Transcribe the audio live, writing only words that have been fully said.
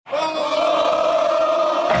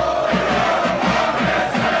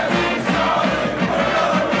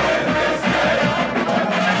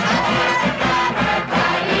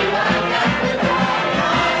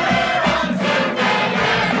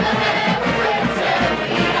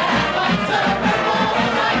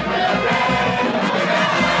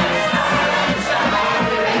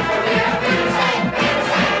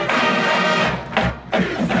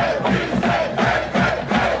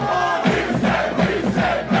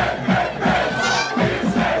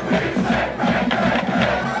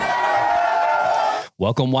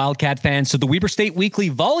Welcome, Wildcat fans, to the Weber State Weekly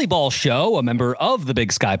Volleyball Show, a member of the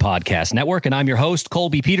Big Sky Podcast Network. And I'm your host,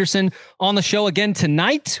 Colby Peterson. On the show again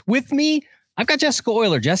tonight with me, I've got Jessica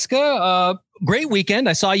Euler. Jessica, great weekend.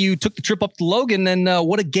 I saw you took the trip up to Logan, and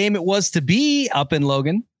what a game it was to be up in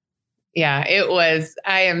Logan. Yeah, it was.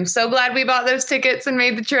 I am so glad we bought those tickets and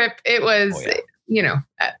made the trip. It was,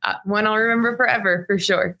 one I'll remember forever for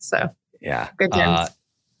sure. So yeah, good times.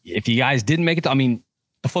 If you guys didn't make it,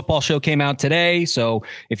 the football show came out today. So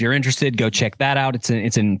if you're interested, go check that out. It's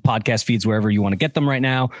in podcast feeds wherever you want to get them right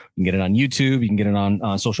now. You can get it on YouTube. You can get it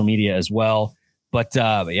on social media as well. But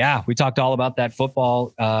yeah, we talked all about that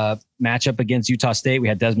football matchup against Utah State. We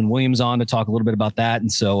had Desmond Williams on to talk a little bit about that.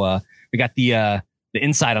 And so we got the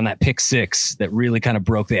insight on that pick six that really kind of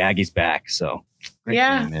broke the Aggies back. So great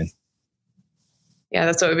game, man. Yeah,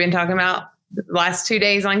 that's what we've been talking about the last 2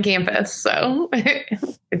 days on campus. So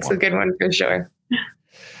it's a good one for sure.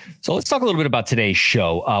 So let's talk a little bit about today's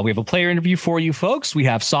show. We have a player interview for you folks. We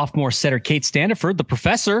have sophomore setter Kate Standiford, the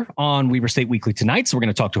professor, on Weber State Weekly tonight. So we're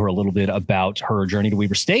going to talk to her a little bit about her journey to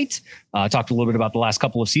Weber State, talked a little bit about the last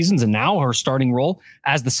couple of seasons, and now her starting role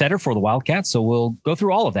as the setter for the Wildcats. So we'll go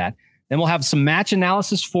through all of that. Then we'll have some match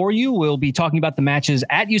analysis for you. We'll be talking about the matches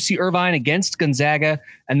at UC Irvine against Gonzaga,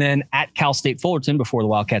 and then at Cal State Fullerton before the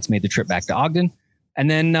Wildcats made the trip back to Ogden.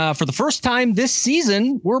 And then for the first time this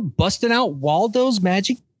season, we're busting out Waldo's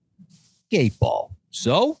Magic 8-ball.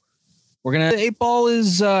 So we're going to 8-ball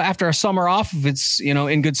is after our summer off, if it's,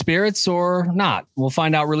 in good spirits or not. We'll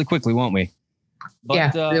find out really quickly, won't we? But,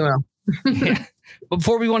 yeah, we will. Yeah. But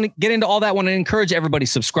before we want to get into all that, I want to encourage everybody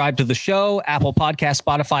subscribe to the show, Apple Podcast,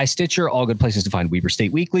 Spotify, Stitcher, all good places to find Weber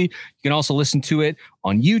State Weekly. You can also listen to it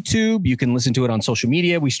on YouTube. You can listen to it on social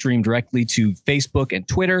media. We stream directly to Facebook and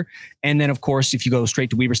Twitter. And then, of course, if you go straight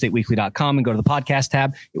to WeberStateWeekly.com and go to the podcast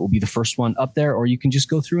tab, it will be the first one up there, or you can just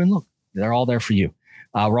go through and look. They're all there for you.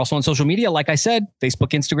 We're also on social media. Like I said, Facebook,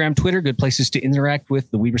 Instagram, Twitter, good places to interact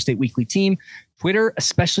with the Weber State Weekly team. Twitter,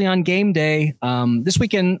 especially on game day. This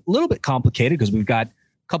weekend, a little bit complicated because we've got a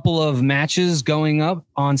couple of matches going up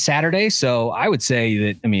on Saturday. So I would say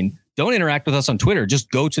that, don't interact with us on Twitter.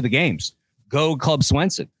 Just go to the games. Go Club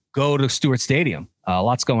Swenson. Go to Stewart Stadium.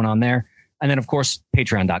 Lots going on there. And then, of course,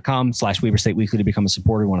 patreon.com/Weber State Weekly to become a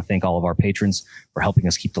supporter. We want to thank all of our patrons for helping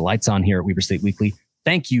us keep the lights on here at Weber State Weekly.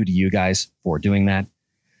 Thank you to you guys for doing that.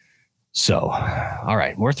 So, all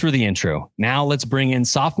right, we're through the intro. Now let's bring in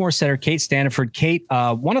sophomore setter Kate Standiford. Kate,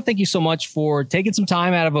 want to thank you so much for taking some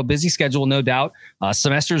time out of a busy schedule, no doubt.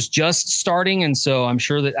 Semester's just starting, and so I'm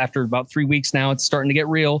sure that after about 3 weeks now, it's starting to get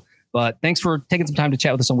real. But thanks for taking some time to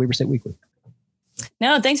chat with us on Weber State Weekly.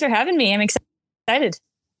 No, thanks for having me. I'm excited.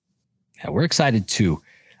 Yeah, we're excited too.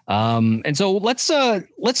 And so let's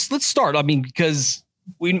start. Because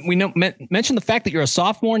we mentioned the fact that you're a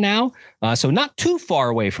sophomore now, so not too far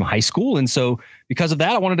away from high school. And so because of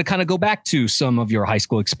that, I wanted to kind of go back to some of your high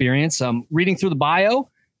school experience. Reading through the bio,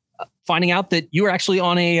 finding out that you were actually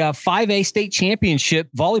on a 5A state championship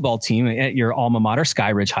volleyball team at your alma mater, Sky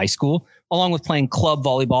Ridge High School, along with playing club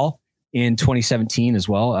volleyball in 2017 as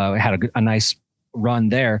well. Had a nice run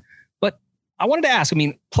there. But I wanted to ask,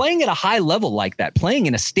 playing at a high level like that, playing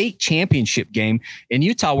in a state championship game in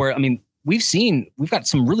Utah, where, we've got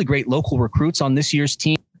some really great local recruits on this year's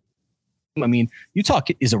team. Utah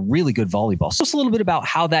is a really good volleyball. So just a little bit about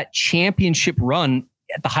how that championship run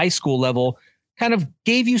at the high school level kind of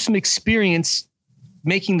gave you some experience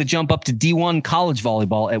making the jump up to D1 college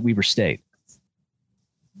volleyball at Weber State.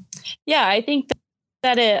 Yeah, I think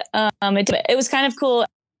that it was kind of cool.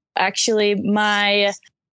 Actually,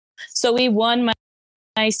 so we won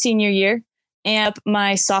my senior year and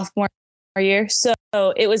my sophomore year. So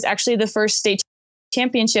it was actually the first state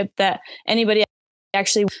championship that anybody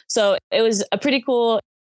actually, so it was a pretty cool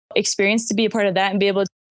experience to be a part of that and be able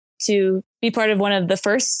to be part of one of the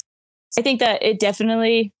first. I think that it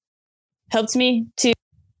definitely helped me to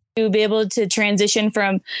be able to transition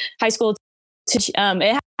from high school to,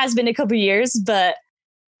 it has been a couple of years, but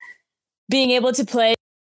being able to play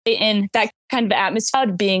in that kind of atmosphere,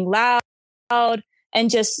 being loud and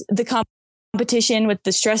just the competition with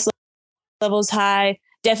the stress levels high,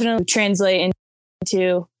 definitely translate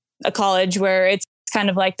into a college where it's kind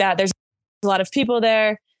of like that. There's a lot of people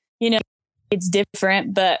there, it's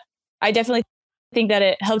different, but I definitely think that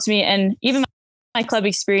it helped me. And even my club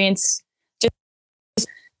experience just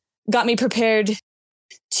got me prepared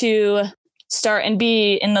to start and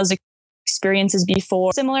be in those experiences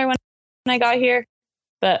before. Similar when I got here,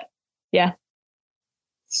 but yeah.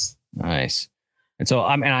 Nice. And so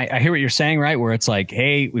I hear what you're saying, right? Where it's like,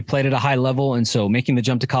 hey, we played at a high level. And so making the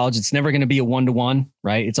jump to college, it's never going to be a 1-to-1,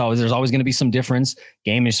 right? There's always going to be some difference.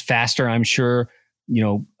 Game is faster, I'm sure.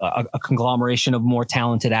 a conglomeration of more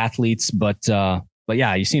talented athletes, but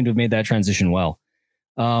yeah, you seem to have made that transition well.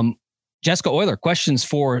 Jessica Euler, questions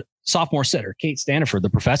for sophomore setter Kate Staniford, the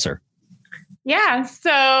professor. Yeah.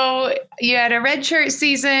 So you had a redshirt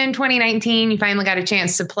season, 2019. You finally got a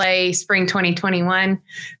chance to play spring 2021.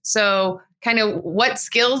 So kind of what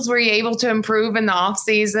skills were you able to improve in the off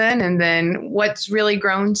season? And then what's really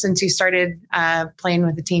grown since you started playing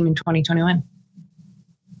with the team in 2021?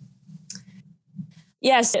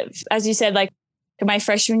 Yes. As you said, like my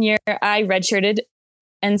freshman year, I redshirted.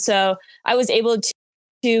 And so I was able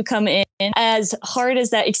to come in. As hard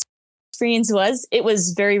as that experience was, it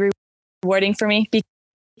was very rewarding for me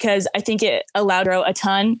because I think it allowed grow a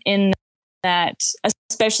ton in that,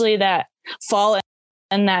 especially that fall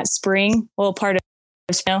and that spring, well, part of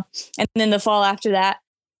snow, and then the fall after that.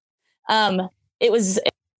 It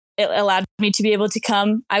allowed me to be able to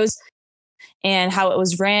come. And how it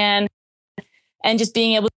was ran, and just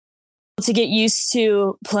being able to get used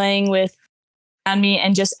to playing with around me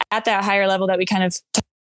and just at that higher level that we kind of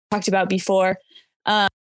talked about before.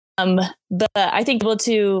 But I think able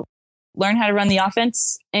to learn how to run the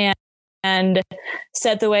offense and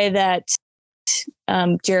set the way that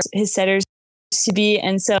Jared, his setters to be.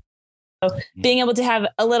 And so being able to have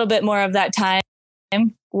a little bit more of that time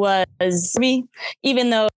was for me, even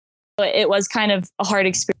though it was kind of a hard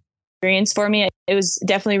experience for me, it was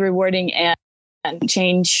definitely rewarding and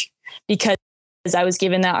change because I was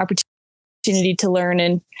given that opportunity to learn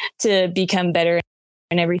and to become better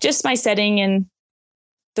in just my setting and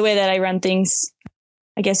the way that I run things,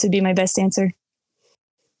 I guess would be my best answer.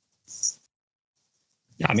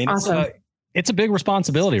 Yeah, I mean, awesome. It's a big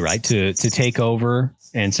responsibility, right? To take over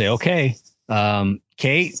and say, okay,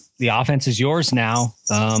 Kate, the offense is yours now.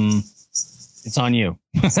 It's on you.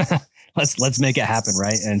 Let's make it happen,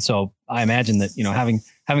 right? And so I imagine that,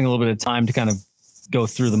 having a little bit of time to kind of go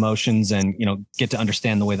through the motions and, get to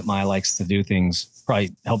understand the way that Maya likes to do things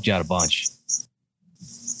probably helped you out a bunch.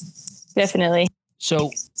 Definitely.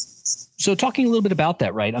 So talking a little bit about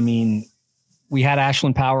that, right? I mean, we had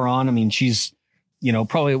Ashlyn Power on. I mean, she's,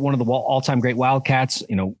 probably one of the all-time great Wildcats,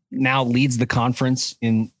 now leads the conference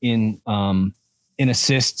in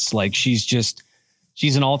assists. Like she's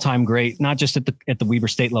an all-time great, not just at the Weber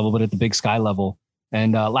State level, but at the Big Sky level.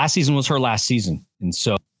 And last season was her last season. And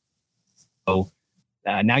so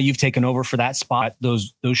now you've taken over for that spot,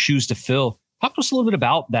 those shoes to fill. Talk to us a little bit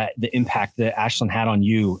about that, the impact that Ashlyn had on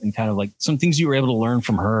you and kind of like some things you were able to learn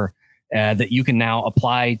from her that you can now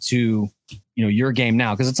apply to, your game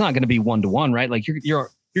now. Cause it's not going to be 1-to-1, right? Like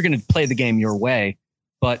you're going to play the game your way,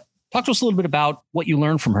 but talk to us a little bit about what you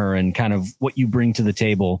learned from her and kind of what you bring to the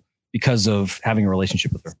table because of having a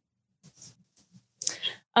relationship with her.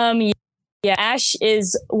 Yeah. Ash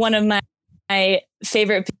is one of my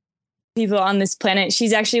favorite people on this planet.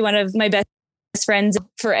 She's actually one of my best friends.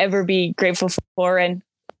 Forever be grateful for and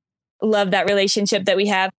love that relationship that we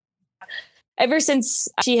have. Ever since,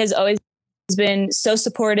 she has always been so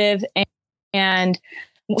supportive and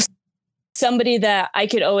somebody that I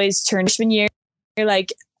could always turn to. Freshman year,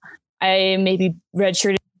 like I maybe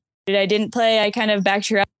redshirted, I didn't play. I kind of backed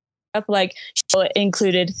her up, like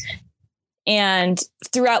included. And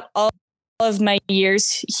throughout all of my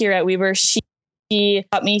years here at Weber, she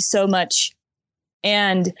taught me so much.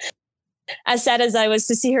 And as sad as I was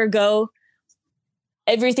to see her go,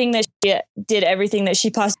 everything that she did, everything that she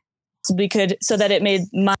possibly could, so that it made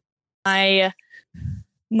my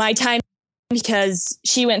time, because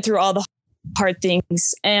she went through all the hard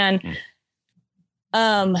things. And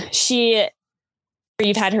you've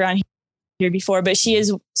had her on here before, but she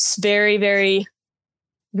is very, very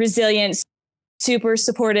resilient, super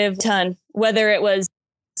supportive, whether it was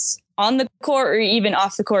on the court or even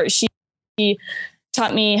off the court. She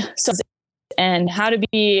taught me so and how to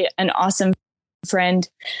be an awesome friend,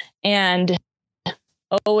 and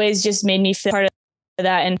always just made me feel part of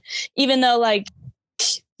that. And even though I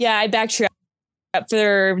backed her up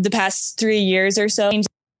for the past 3 years or so,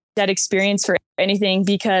 that experience for anything,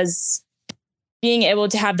 because being able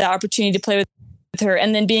to have the opportunity to play with her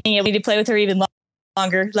and then being able to play with her even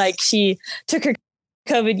longer, like she took her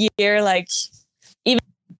COVID year,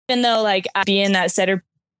 even though I be in that setter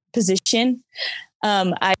position,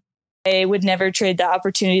 I would never trade the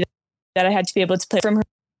opportunity that I had to be able to play from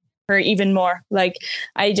her even more.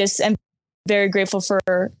 I just am very grateful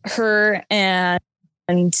for her and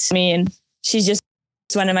me, and she's just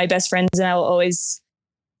one of my best friends, and I will always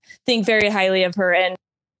think very highly of her and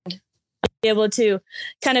be able to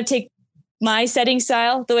kind of take my setting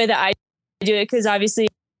style the way that I do it, because obviously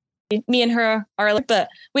me and her are but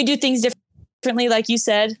we do things differently, like you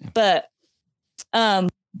said, but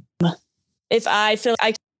if I feel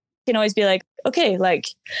I can always be like, okay, like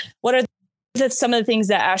what are some of the things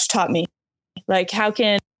that Ash taught me? Like how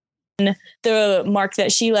can the mark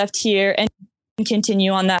that she left here and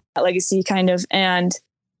continue on that legacy kind of, and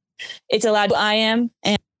it's allowed who I am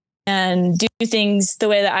and do things the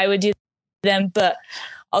way that I would do them, but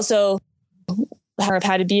also have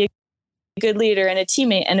had to be a good leader and a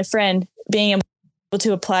teammate and a friend, being able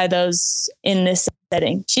to apply those in this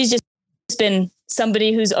setting. She's just been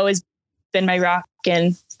somebody who's always been my rock,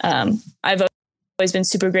 and I've always been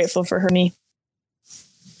super grateful for her. Me.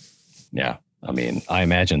 Yeah. I mean, I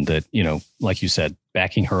imagine that, like you said,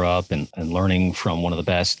 backing her up and learning from one of the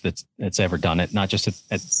best that's ever done it, not just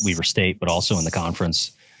at Weber State, but also in the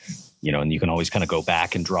conference, and you can always kind of go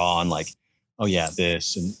back and draw on like, oh yeah,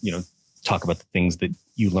 this, and, talk about the things that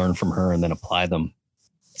you learn from her and then apply them.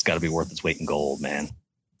 It's got to be worth its weight in gold, man.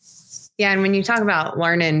 Yeah. And when you talk about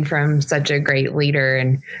learning from such a great leader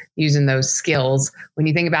and using those skills, when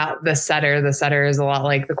you think about the setter is a lot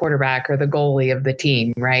like the quarterback or the goalie of the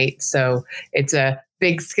team, right? So it's a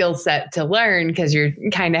big skill set to learn because you're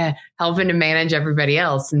kind of helping to manage everybody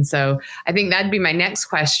else. And so I think that'd be my next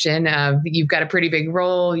question of, you've got a pretty big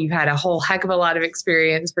role. You've had a whole heck of a lot of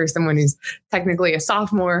experience for someone who's technically a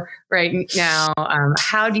sophomore right now.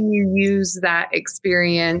 How do you use that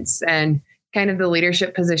experience and kind of the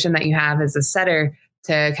leadership position that you have as a setter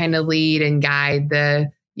to kind of lead and guide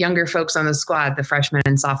the younger folks on the squad, the freshmen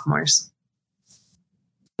and sophomores?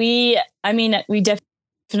 We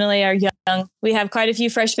definitely are young. We have quite a few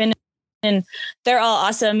freshmen and they're all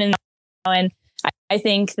awesome. And I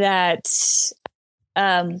think that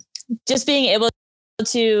just being able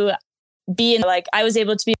to be in, like, I was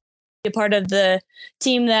able to be a part of the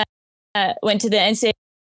team that went to the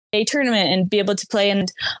NCAA tournament and be able to play.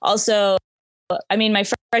 And also,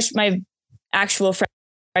 my actual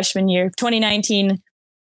freshman year, 2019,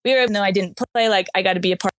 no, I didn't play, like I got to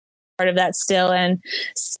be a part of that still and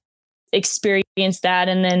experience that.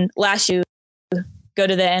 And then last year, go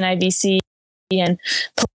to the NIVC and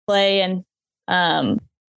play, and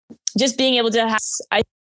just being able to have, I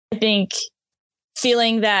think,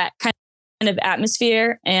 feeling that kind of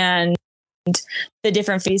atmosphere and the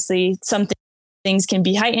different, obviously some things can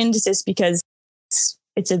be heightened just because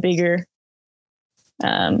it's a bigger,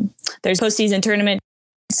 there's postseason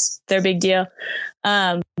tournaments, they're a big deal.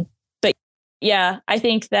 But yeah, I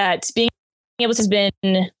think that being able to has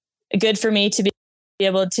been good for me to be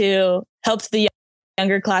able to help the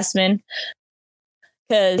younger classmen,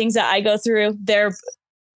 because things that I go through, they're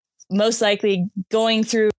most likely going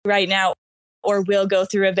through right now or will go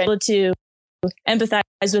through eventually, to empathize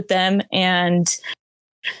with them and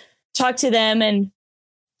talk to them and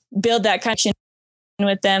build that connection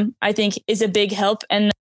with them, I think is a big help.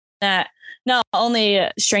 And that not only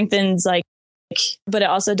strengthens but it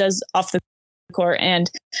also does off the court. And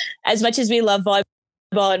as much as we love volleyball,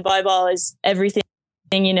 and volleyball is everything,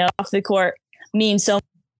 off the court means so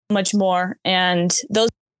much more. And those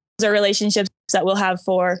are relationships that we'll have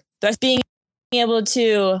for the rest. Being able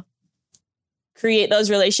to create those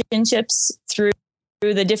relationships through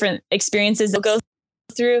the different experiences they'll go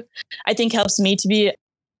through, I think helps me to be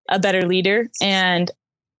a better leader and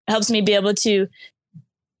helps me be able to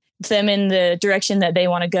them in the direction that they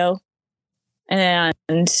want to go. And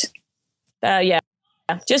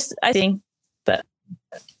just, I think, but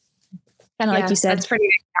kind of like you said, that's pretty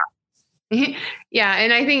good. Yeah.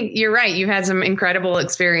 And I think you're right. You've had some incredible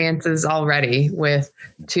experiences already with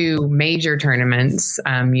 2 major tournaments.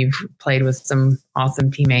 You've played with some awesome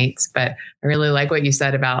teammates, but I really like what you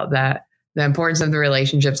said about that, the importance of the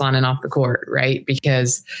relationships on and off the court, right?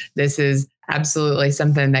 Because this is absolutely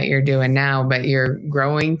something that you're doing now, but you're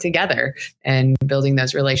growing together and building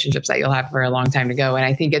those relationships that you'll have for a long time to go. And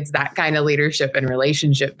I think it's that kind of leadership and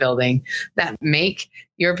relationship building that make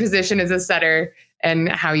your position as a setter and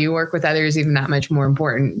how you work with others even that much more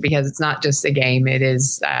important, because it's not just a game. It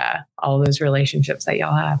is all those relationships that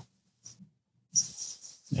y'all have.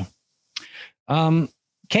 Yeah.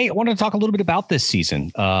 Kate, I wanted to talk a little bit about this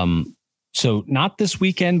season. So not this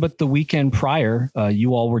weekend, but the weekend prior,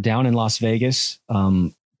 you all were down in Las Vegas.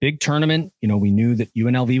 Big tournament. We knew that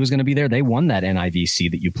UNLV was going to be there. They won that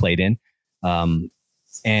NIVC that you played in.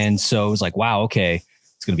 And so it was like, wow, okay,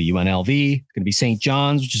 it's going to be UNLV, it's going to be St.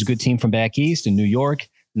 John's, which is a good team from back east in New York.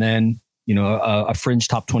 And then, a fringe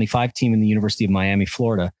top 25 team in the University of Miami,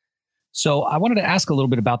 Florida. So I wanted to ask a little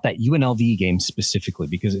bit about that UNLV game specifically,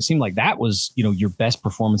 because it seemed like that was, your best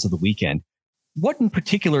performance of the weekend. What in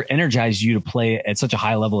particular energized you to play at such a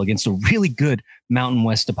high level against a really good Mountain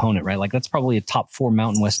West opponent, right? Like that's probably a top 4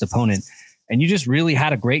 Mountain West opponent. And you just really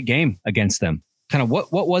had a great game against them. kind of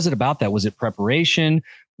what was it about that? Was it preparation?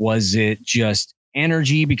 Was it just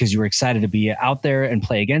energy because you were excited to be out there and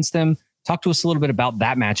play against them? Talk to us a little bit about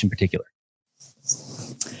that match in particular.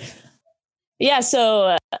 Yeah.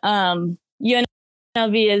 So UNLV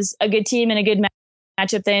is a good team and a good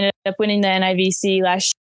matchup. They ended up winning the NIVC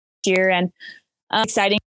last year, and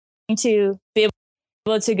exciting to be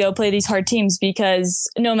able to go play these hard teams because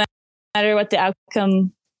no matter what the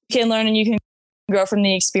outcome, you can learn and you can grow from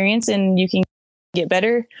the experience and you can get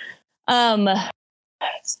better.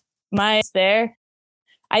 There,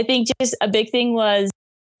 I think just a big thing was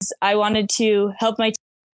I wanted to help my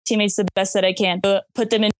teammates the best that I can, put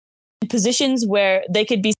them in positions where they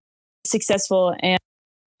could be successful,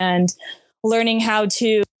 and learning how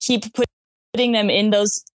to keep putting them in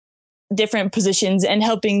those different positions and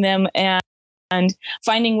helping them and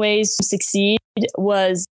finding ways to succeed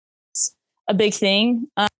was a big thing.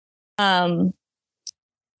 And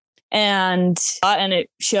it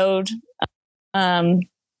showed. I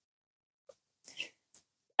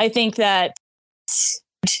think that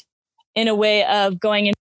in a way of going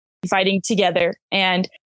and fighting together and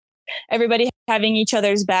everybody having each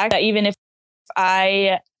other's back, even if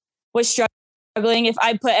I was struggling, if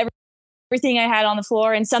I put everything I had on the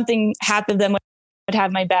floor and something happened, them would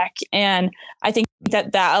have my back. And I think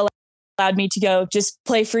that allowed me to go just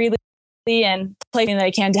play freely and play everything that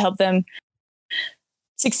I can to help them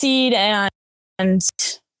succeed. And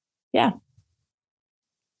yeah.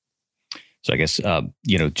 So I guess,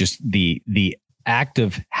 just the act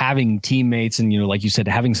of having teammates and, like you said,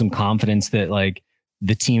 having some confidence that like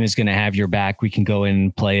the team is going to have your back. We can go in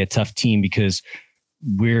and play a tough team because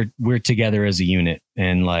we're together as a unit,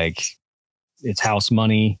 and like it's house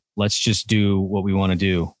money. Let's just do what we want to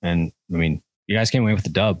do. And I mean, you guys came away with the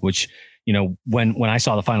dub, which, when I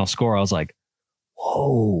saw the final score, I was like,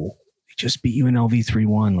 whoa, we just beat UNLV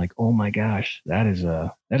 3-1. Like, oh my gosh, that is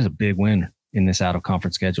a big win in this out of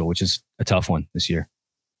conference schedule, which is a tough one this year.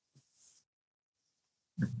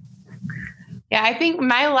 Yeah, I think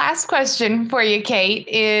my last question for you, Kate,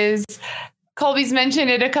 is Colby's mentioned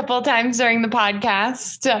it a couple of times during the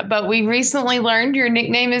podcast, but we recently learned your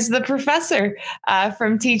nickname is the Professor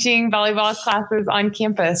from teaching volleyball classes on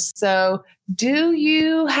campus. So do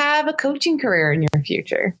you have a coaching career in your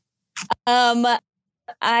future?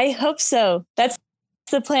 I hope so. That's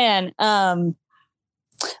the plan.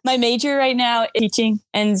 My major right now is teaching.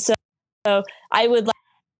 And so I would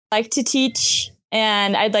like to teach,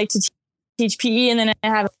 and I'd like to teach PE, and then I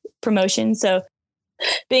have a promotion. So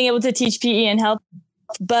being able to teach PE and help,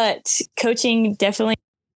 but coaching definitely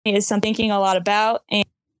is something I'm thinking a lot about.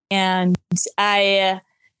 And I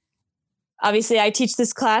teach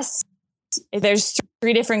this class. There's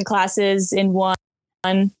 3 different classes in one.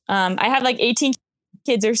 I have like 18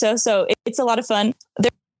 kids or so it's a lot of fun.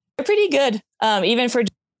 They're pretty good, even for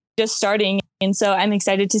just starting. And so I'm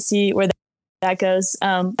excited to see where that goes.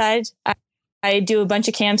 I do a bunch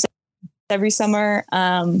of camps every summer.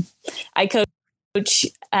 I coach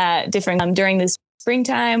different during the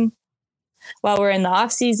springtime while we're in the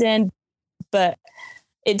off season, but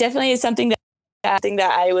it definitely is something that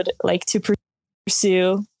I would like to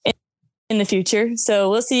pursue in the future. So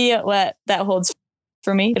we'll see what that holds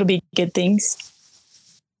for me. It'll be good things.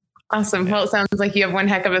 Awesome. Well, it sounds like you have one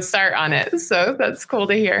heck of a start on it. So that's cool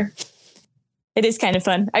to hear. It is kind of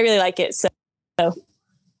fun. I really like it. So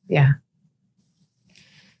yeah.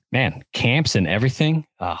 Man, camps and everything.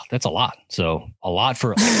 That's a lot. So a lot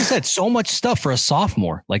for, like I said, so much stuff for a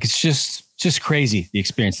sophomore. Like it's just crazy, the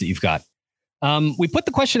experience that you've got. We put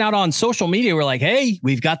the question out on social media. We're like, hey,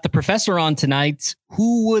 we've got the professor on tonight.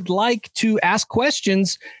 Who would like to ask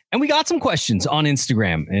questions? And we got some questions on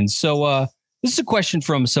Instagram. And so this is a question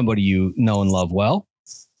from somebody you know and love well.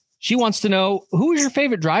 She wants to know, who is your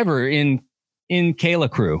favorite driver in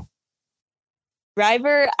Kayla crew?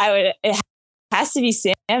 Driver, it has to be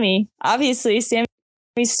Sammy. Obviously, Sammy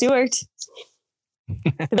Stewart.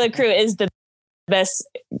 The crew is the best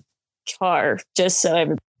car, just so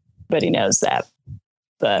everybody knows that.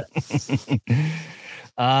 But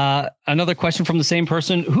another question from the same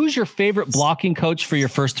person. Who's your favorite blocking coach for your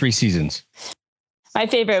first 3 seasons? My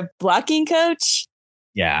favorite blocking coach?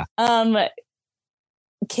 Yeah. Kayla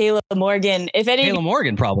Morgan. If any, Kayla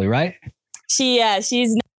Morgan, probably, right?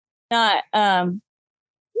 She's not,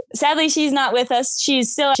 sadly, she's not with us.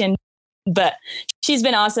 She's still, but she's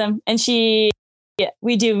been awesome. And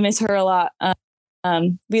we do miss her a lot.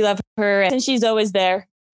 We love her and she's always there.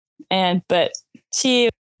 But she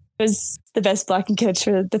was the best blocking coach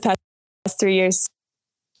for the past 3 years.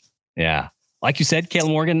 Yeah. Like you said, Kayla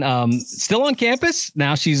Morgan, still on campus.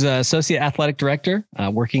 Now she's associate athletic director,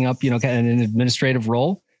 working up, kind of an administrative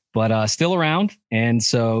role. but still around. And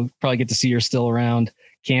so probably get to see her still around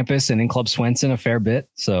campus and in Club Swenson a fair bit.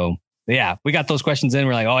 So yeah, we got those questions in.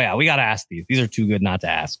 We're like, oh yeah, we got to ask these. These are too good not to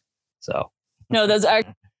ask. So no, those are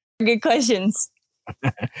good questions.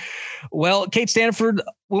 Well, Kate Staniford,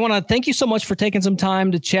 we want to thank you so much for taking some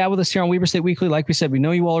time to chat with us here on Weber State Weekly. Like we said, we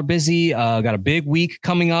know you all are busy. Got a big week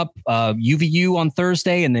coming up. UVU on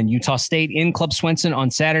Thursday, and then Utah State in Club Swenson on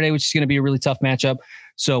Saturday, which is going to be a really tough matchup.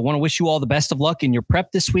 So I want to wish you all the best of luck in your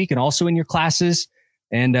prep this week and also in your classes.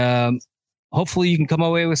 And hopefully you can come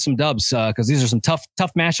away with some dubs because these are some tough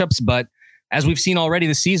matchups. But as we've seen already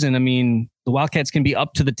this season, I mean, the Wildcats can be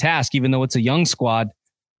up to the task, even though it's a young squad.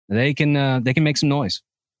 They can make some noise.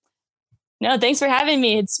 No, thanks for having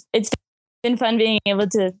me. It's been fun being able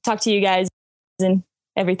to talk to you guys and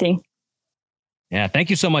everything. Yeah, thank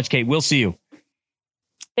you so much, Kate. We'll see you.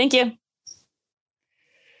 Thank you.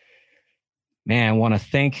 Man, I want to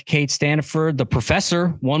thank Kate Staniford, the professor,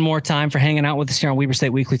 one more time for hanging out with us here on Weber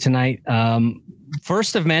State Weekly tonight.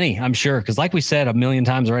 First of many, I'm sure, because like we said a million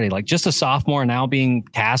times already, like just a sophomore now being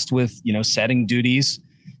tasked with, setting duties.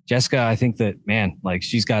 Jessica, I think that, man, like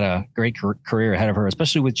she's got a great career ahead of her,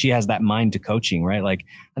 especially with she has that mind to coaching, right? Like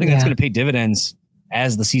I think that's going to pay dividends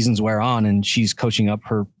as the seasons wear on and she's coaching up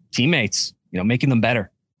her teammates, making them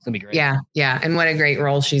better. It's going to be great. Yeah. Yeah. And what a great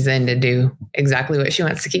role she's in to do exactly what she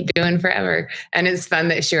wants to keep doing forever. And it's fun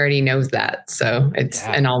that she already knows that. So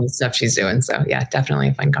and all the stuff she's doing. So yeah, definitely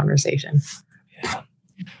a fun conversation. Yeah.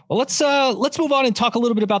 Well, let's move on and talk a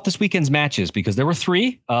little bit about this weekend's matches because there were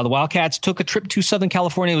 3. The Wildcats took a trip to Southern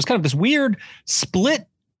California. It was kind of this weird split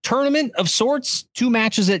tournament of sorts. 2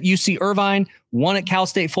 matches at UC Irvine, 1 at Cal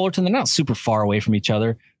State Fullerton. They're not super far away from each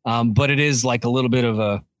other, but it is like a little bit of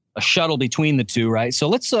a shuttle between the 2, right? So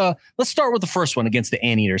let's start with the first one against the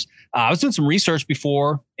Anteaters. I was doing some research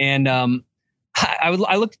before, and I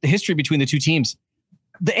looked at the history between the 2 teams.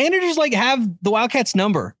 The Anteaters have the Wildcats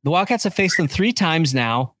number. The Wildcats have faced them 3 times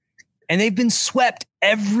now. And they've been swept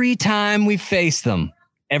every time we've faced them.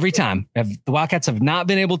 Every time. The Wildcats have not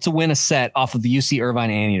been able to win a set off of the UC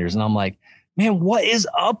Irvine Anteaters. And I'm like, man, what is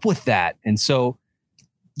up with that? And so,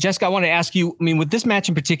 Jessica, I want to ask you, I mean, with this match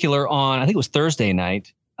in particular on, I think it was Thursday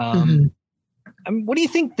night, I mean, what do you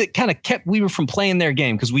think that kind of kept Weber from playing their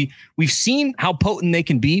game? Because we've seen how potent they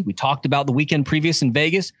can be. We talked about the weekend previous in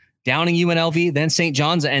Vegas, downing UNLV, then St.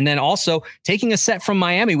 John's, and then also taking a set from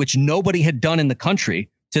Miami, which nobody had done in the country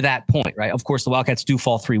to that point, right? Of course, the Wildcats do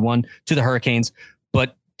fall 3-1 to the Hurricanes,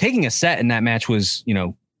 but taking a set in that match was,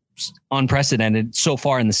 unprecedented so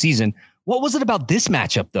far in the season. What was it about this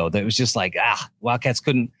matchup, though, that was just like, Wildcats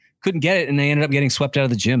couldn't get it, and they ended up getting swept out of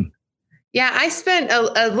the gym? Yeah, I spent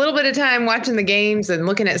a little bit of time watching the games and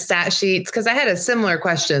looking at stat sheets because I had a similar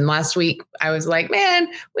question last week. I was like, man,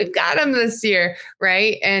 we've got them this year,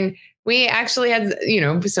 right? And we actually had,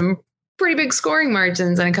 some pretty big scoring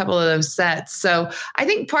margins in a couple of those sets. So I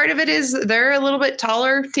think part of it is they're a little bit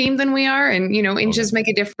taller team than we are. And, inches make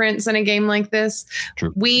a difference in a game like this.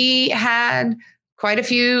 True. We had quite a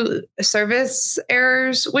few service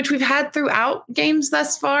errors, which we've had throughout games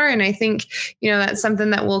thus far. And I think, that's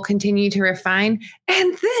something that we'll continue to refine.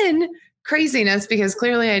 And then craziness, because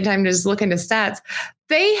clearly I had time to just look into stats.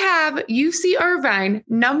 They have UC Irvine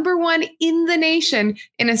number 1 in the nation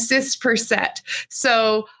in assists per set.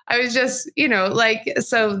 So I was just,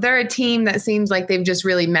 so they're a team that seems like they've just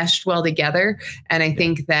really meshed well together. And I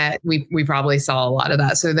think that we probably saw a lot of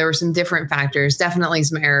that. So there were some different factors, definitely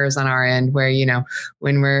some errors on our end where,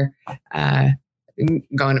 when we're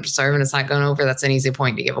going up to serve and it's not going over, that's an easy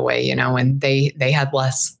point to give away, and they had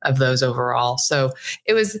less of those overall. So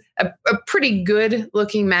it was a pretty good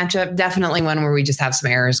looking matchup. Definitely one where we just have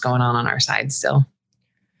some errors going on our side still.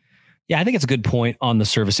 Yeah, I think it's a good point on the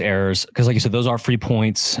service errors because like you said, those are free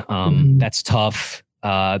points. That's tough.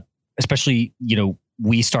 Especially,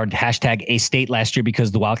 we started #AState last year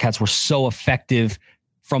because the Wildcats were so effective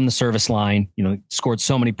from the service line, scored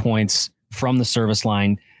so many points from the service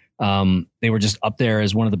line. They were just up there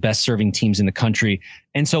as one of the best serving teams in the country.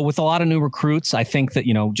 And so with a lot of new recruits, I think that,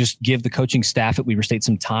 just give the coaching staff at Weber State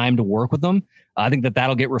some time to work with them. I think that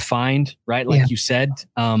that'll get refined, right? Like you said,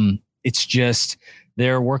 it's just,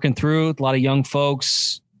 they're working through a lot of young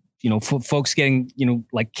folks, folks getting,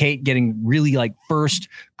 like Kate getting really like first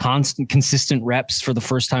consistent reps for the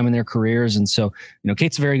first time in their careers. And so,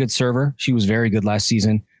 Kate's a very good server. She was very good last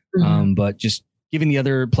season. But just giving the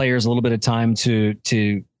other players a little bit of time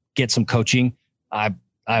to get some coaching. I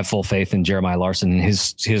have full faith in Jeremiah Larson and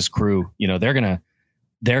his crew. They're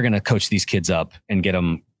gonna coach these kids up and get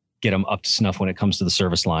them up to snuff when it comes to the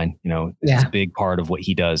service line. It's a big part of what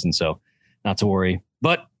he does, and so not to worry.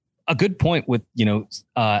 But a good point with,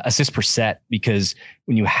 assists per set, because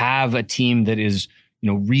when you have a team that is,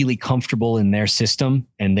 really comfortable in their system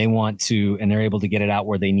and they want to, and they're able to get it out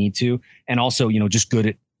where they need to. And also, just good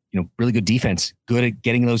at, really good defense, good at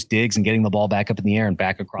getting those digs and getting the ball back up in the air and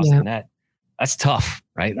back across the net. That's tough,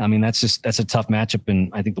 right? I mean, that's a tough matchup. And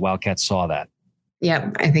I think the Wildcats saw that.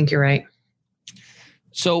 Yeah, I think you're right.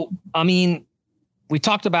 So, I mean, we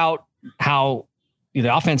talked about how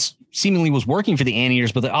the offense seemingly was working for the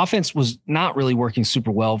Anteaters, but the offense was not really working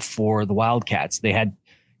super well for the Wildcats. They had,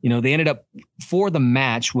 they ended up for the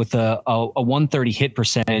match with a 130 hit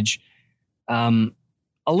percentage, a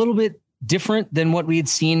little bit different than what we had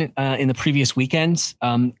seen in the previous weekends.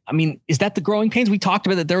 I mean, is that the growing pains? We talked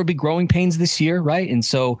about that there would be growing pains this year, right? And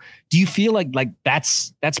so do you feel like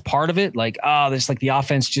that's part of it? Like, there's like the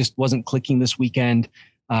offense just wasn't clicking this weekend,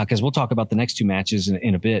 because we'll talk about the next two matches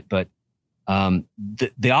in a bit, but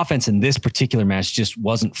the offense in this particular match just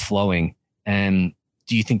wasn't flowing. And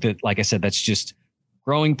do you think that, like I said, that's just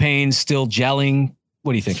growing pains, still gelling?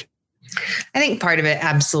 What do you think? I think part of it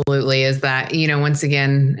absolutely is that, once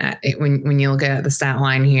again, when you look at the stat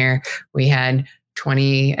line here, we had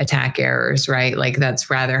 20 attack errors, right? Like that's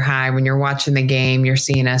rather high. When you're watching the game, you're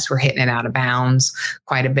seeing we're hitting it out of bounds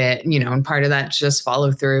quite a bit, and part of that's just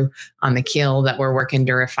follow through on the kill that we're working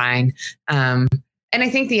to refine. And I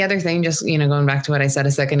think the other thing, just, going back to what I said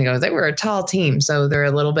a second ago, is that we're a tall team. So they're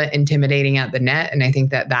a little bit intimidating at the net. And I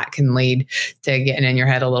think that can lead to getting in your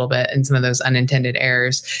head a little bit and some of those unintended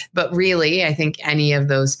errors. But really, I think any of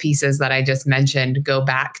those pieces that I just mentioned go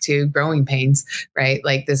back to growing pains, right?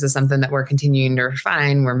 Like this is something that we're continuing to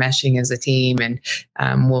refine. We're meshing as a team, and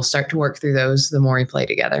we'll start to work through those the more we play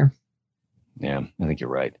together. Yeah, I think you're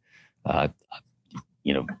right.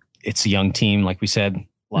 It's a young team, like we said,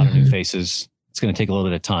 a lot of new faces. It's going to take a little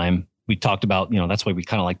bit of time. We talked about, that's why we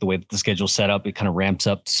kind of like the way that the schedule's set up. It kind of ramps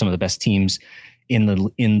up to some of the best teams in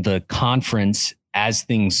the conference as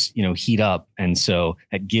things, heat up. And so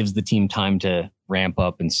that gives the team time to ramp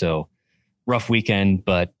up. And so rough weekend,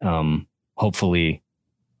 but hopefully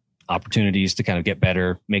opportunities to kind of get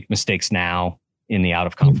better, make mistakes now in the out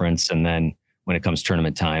of conference. And then when it comes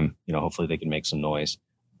tournament time, hopefully they can make some noise.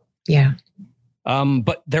 Yeah.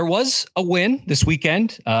 But there was a win this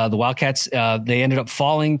weekend. The Wildcats, they ended up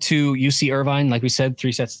falling to UC Irvine. Like we said,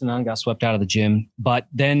 3-0, got swept out of the gym. But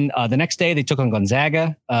then the next day they took on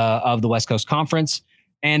Gonzaga of the West Coast Conference.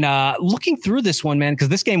 And looking through this one, man, because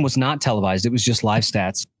this game was not televised. It was just live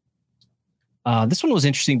stats. This one was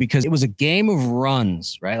interesting because it was a game of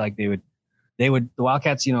runs, right? Like they would, the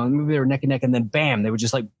Wildcats, maybe they were neck and neck, and then bam, they would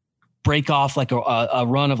just like break off like a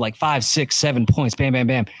run of like 5, 6, 7 points, bam, bam,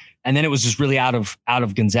 bam. And then it was just really out of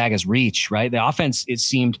Gonzaga's reach, right? The offense, it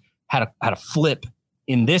seemed, had a flip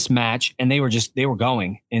in this match, and they were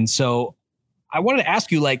going. And so I wanted to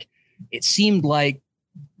ask you, like, it seemed like,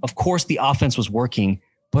 of course, the offense was working,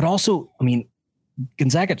 but also, I mean,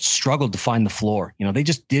 Gonzaga struggled to find the floor. They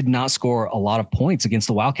just did not score a lot of points against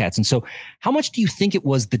the Wildcats. And so how much do you think it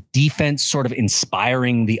was the defense sort of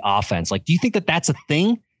inspiring the offense? Like, do you think that that's a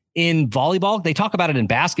thing in volleyball? They talk about it in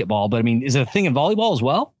basketball, but I mean, is it a thing in volleyball as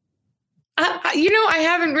well? I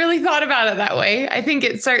haven't really thought about it that way. I think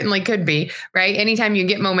it certainly could be, right? Anytime you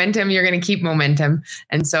get momentum, you're going to keep momentum.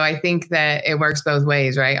 And so I think that it works both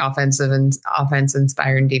ways, right? Offense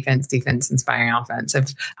inspiring defense, defense inspiring offense.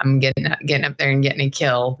 If I'm getting up there and getting a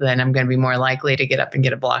kill, then I'm going to be more likely to get up and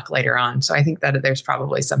get a block later on. So I think that there's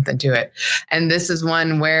probably something to it. And this is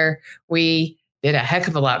one where we did a heck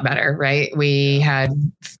of a lot better, right? We had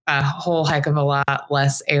a whole heck of a lot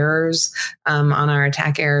less errors on our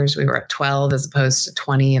attack errors. We were at 12 as opposed to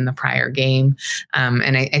 20 in the prior game.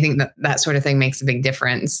 And I think that sort of thing makes a big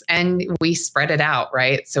difference. And we spread it out,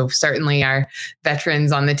 right? So certainly our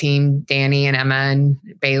veterans on the team, Danny and Emma and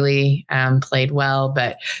Bailey, played well.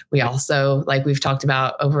 But we also, like we've talked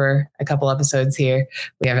about over a couple episodes here,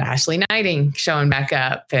 we have Ashley Knighting showing back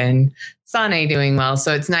up and Sane doing well.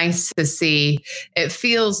 So it's nice to see. It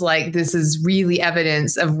feels like this is really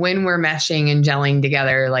evidence of when we're meshing and gelling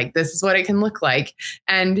together, like this is what it can look like.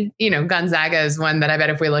 And, Gonzaga is one that I bet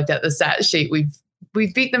if we looked at the stat sheet,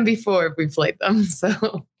 we've beat them before if we played them.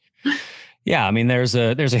 So, yeah, I mean, there's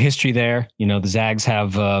a history there. The Zags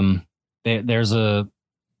have, there's a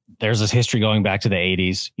history going back to the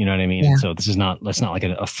 80s. You know what I mean? Yeah. So that's not like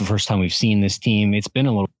a first time we've seen this team. It's been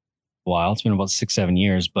a little while. It's been about 6-7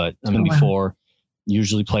 years, but before,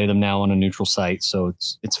 usually play them now on a neutral site. So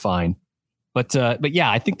it's fine. But yeah,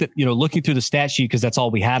 I think that, looking through the stat sheet, because that's all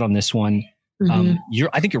we had on this one. I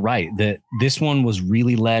think you're right that this one was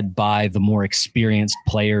really led by the more experienced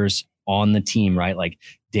players on the team, right? Like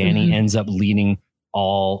Danny ends up leading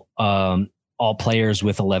all all players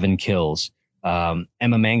with 11 kills. Emma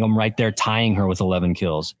Mangum right there tying her with 11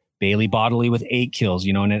 kills. Bailey Bodley with 8 kills,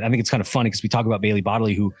 you know, and I think it's kind of funny because we talk about Bailey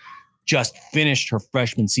Bodley, who just finished her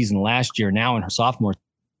freshman season last year, now in her sophomore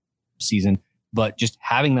season, but just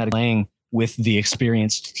having that playing with the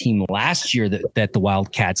experienced team last year that the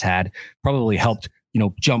Wildcats had probably helped, you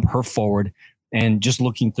know, jump her forward. And just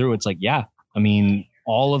looking through, it's like, yeah, I mean,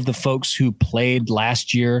 all of the folks who played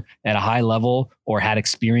last year at a high level or had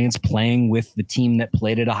experience playing with the team that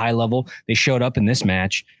played at a high level, they showed up in this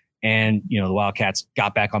match. And, you know, the Wildcats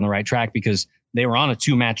got back on the right track because they were on a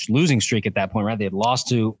 2-match losing streak at that point, right? They had lost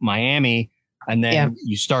to Miami, and then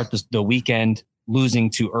you start the weekend losing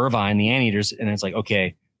to Irvine, the Anteaters. And it's like,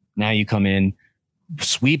 okay, now you come in,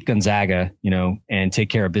 sweep Gonzaga, you know, and take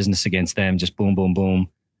care of business against them. Just boom, boom, boom.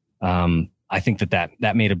 I think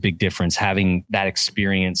that made a big difference, having that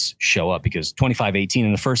experience show up, because 25-18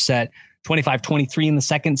 in the first set, 25-23 in the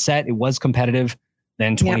second set, it was competitive.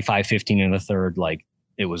 Then 25-15 in the third, like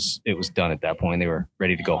it was done at that point. They were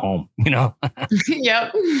ready to go home, you know?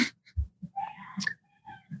 Yep.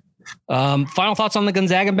 Final thoughts on the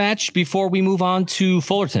Gonzaga match before we move on to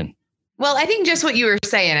Fullerton. Well, I think just what you were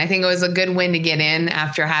saying, I think it was a good win to get in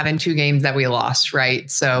after having 2 games that we lost, right?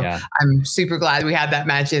 So I'm super glad we had that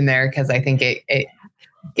match in there because I think it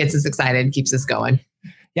gets us excited, keeps us going.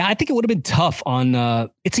 Yeah, I think it would have been tough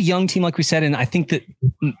on, it's a young team, like we said, and I think that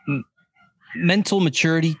mental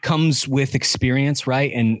maturity comes with experience,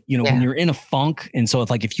 right? And, you know, when you're in a funk, and so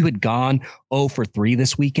if you had gone 0-for-3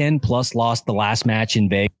 this weekend, plus lost the last match in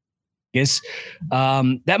Vegas,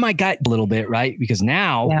 that might guide a little bit, right? Because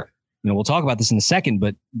now... You know, we'll talk about this in a second,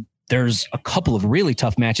 but there's a couple of really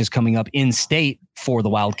tough matches coming up in state for the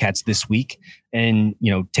Wildcats this week. And,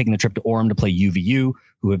 you know, taking the trip to Orem to play UVU,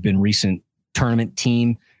 who have been recent tournament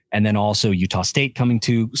team. And then also Utah State coming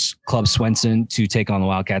to Club Swenson to take on the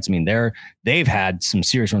Wildcats. I mean, they've had some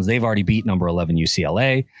serious runs. They've already beat number 11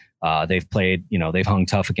 UCLA. They've played, you know, they've hung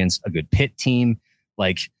tough against a good Pitt team.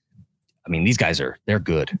 Like, I mean, these guys they're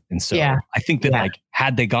good. And so I think that like,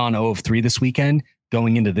 had they gone 0-3 this weekend,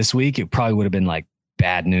 going into this week, it probably would have been like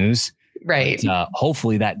bad news. Right. But,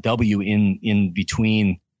 hopefully that W in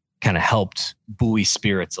between kind of helped buoy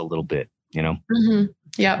spirits a little bit, you know? Mm-hmm.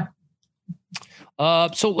 Yep.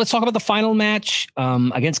 So let's talk about the final match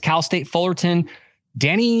against Cal State Fullerton.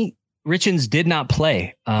 Danny Richens did not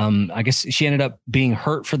play. I guess she ended up being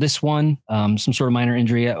hurt for this one. Some sort of minor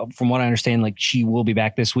injury. From what I understand, like she will be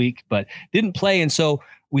back this week, but didn't play. And so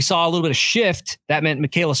we saw a little bit of shift. That meant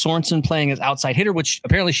Michaela Sorensen playing as outside hitter, which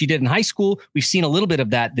apparently she did in high school. We've seen a little bit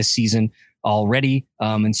of that this season already.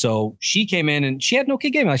 And so she came in and she had an okay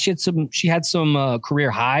game. She had some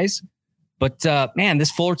career highs, but man, this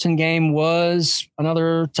Fullerton game was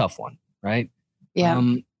another tough one, right? Yeah.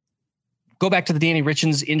 Go back to the Danny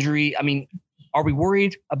Richens injury. I mean, are we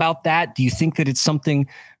worried about that? Do you think that it's something,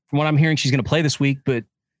 from what I'm hearing, she's going to play this week, but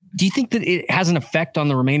do you think that it has an effect on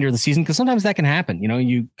the remainder of the season? Because sometimes that can happen. You know,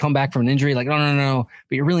 you come back from an injury like, no,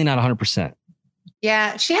 but you're really not 100%.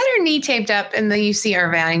 Yeah, she had her knee taped up in the UC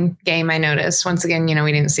Irvine game, I noticed. Once again, you know,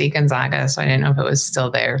 we didn't see Gonzaga, so I didn't know if it was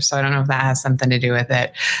still there. So I don't know if that has something to do with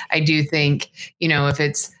it. I do think, you know,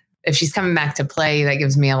 if she's coming back to play, that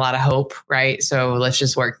gives me a lot of hope, right? So let's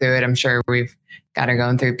just work through it. I'm sure we've got her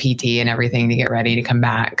going through PT and everything to get ready to come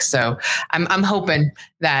back. So I'm hoping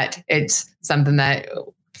that it's something that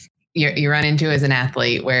you run into as an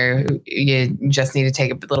athlete where you just need to take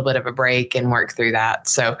a little bit of a break and work through that.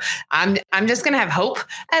 So I'm just going to have hope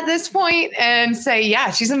at this point and say,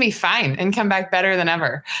 yeah, she's going to be fine and come back better than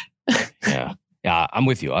ever. Yeah, I'm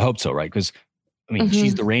with you. I hope so. Right. Because I mean,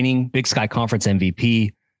 she's the reigning Big Sky Conference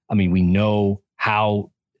MVP. I mean, we know how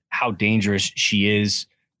dangerous she is.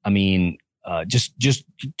 I mean, just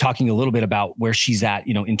talking a little bit about where she's at,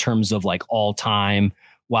 you know, in terms of like all time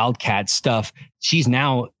Wildcat stuff, she's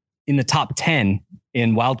now in the top 10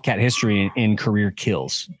 in Wildcat history in career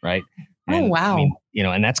kills, right? And, oh, wow. I mean, you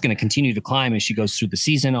know, and that's going to continue to climb as she goes through the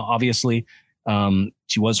season. Obviously,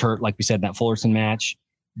 she was hurt, like we said, in that Fullerton match,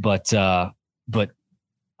 but I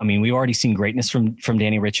mean, we've already seen greatness from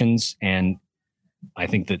Danny Richens, and I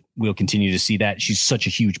think that we'll continue to see that. She's such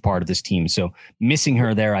a huge part of this team. So missing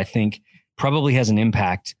her there, I think, probably has an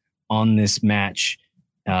impact on this match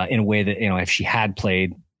in a way that, you know, if she had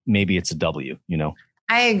played, maybe it's a W, you know?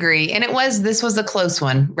 I agree. And this was a close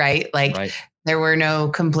one, right? Like there were no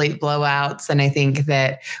complete blowouts. And I think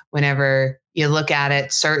that whenever you look at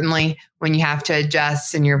it, certainly when you have to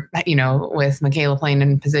adjust and you're, you know, with Michaela playing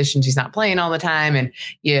in position, she's not playing all the time, and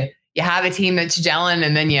you have a team that's gelling,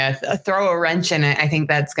 and then you throw a wrench in it. I think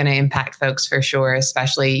that's going to impact folks for sure,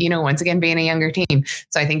 especially, you know, once again, being a younger team.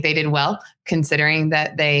 So I think they did well considering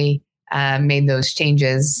that they made those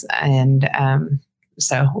changes. And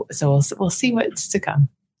so we'll see what's to come.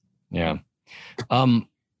 Yeah.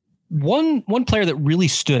 One player that really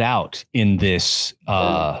stood out in this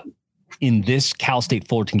Cal State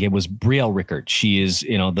Fullerton game was Brielle Rickert. She is,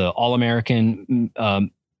 the All-American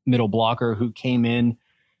middle blocker who came in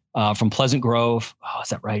from Pleasant Grove. Oh, is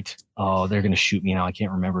that right? Oh, they're going to shoot me now. I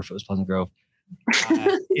can't remember if it was Pleasant Grove.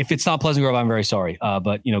 If it's not Pleasant Grove, I'm very sorry.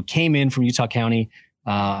 But came in from Utah County,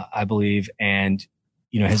 I believe, and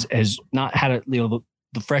has not had a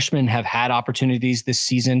the freshmen have had opportunities this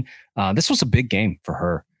season. This was a big game for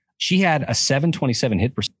her. She had a 727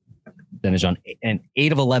 hit percentage on an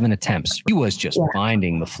 8 of 11 attempts. She was just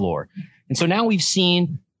finding the floor. And so now we've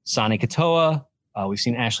seen Sane Katoa. We've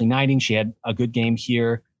seen Ashley Knighting. She had a good game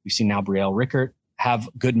here. We've seen now Brielle Rickert have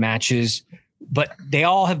good matches, but they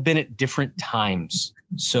all have been at different times.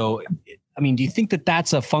 So, I mean, do you think that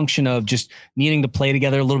that's a function of just needing to play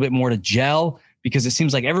together a little bit more to gel? Because it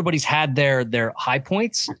seems like everybody's had their high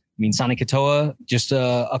points. I mean, Sane Katoa just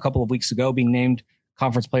a couple of weeks ago being named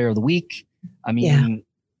Conference Player of the Week. I mean,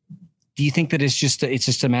 do you think that it's just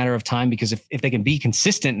a matter of time? Because if they can be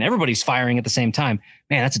consistent and everybody's firing at the same time,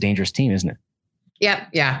 man, that's a dangerous team, isn't it? Yep.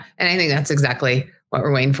 Yeah. And I think that's exactly what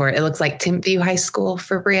we're waiting for. It looks like Timpview High School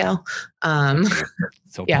for Brielle.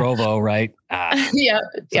 So Provo, right? Yep.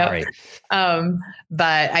 Sorry.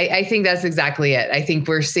 But I think that's exactly it. I think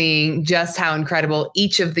we're seeing just how incredible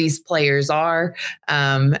each of these players are.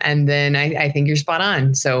 And then I think you're spot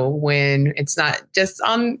on. So when it's not just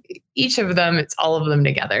on each of them, it's all of them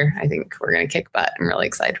together. I think we're going to kick butt. I'm really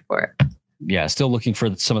excited for it. Yeah. Still looking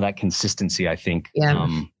for some of that consistency, I think,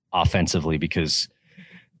 offensively, because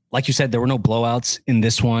like you said, there were no blowouts in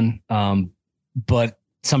this one. But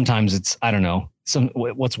sometimes it's, I don't know,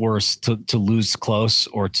 what's worse, to lose close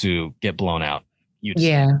or to get blown out.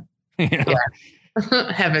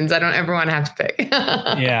 Heavens, I don't ever want to have to pick.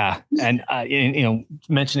 Yeah. And,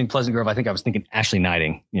 mentioning Pleasant Grove, I think I was thinking Ashley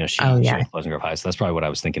Knighting, she went Pleasant Grove High. So that's probably what I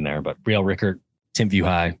was thinking there. But Brielle Rickert, Timpview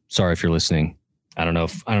High, sorry if you're listening. I don't know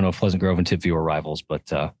if Pleasant Grove and Timpview are rivals,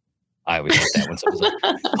 but I always like that when someone's like,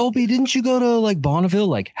 Colby, didn't you go to like Bonneville?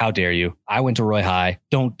 Like, how dare you? I went to Roy High.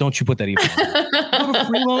 Don't you put that even on. Go to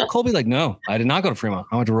Fremont, Colby? Like, no, I did not go to Fremont.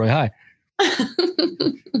 I went to Roy High.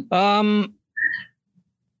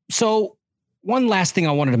 So one last thing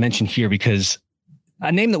I wanted to mention here, because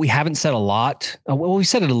a name that we haven't said a lot, we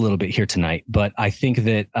said it a little bit here tonight, but I think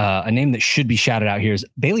that a name that should be shouted out here is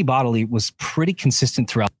Bailey Bodley. Was pretty consistent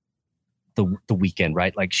throughout the weekend,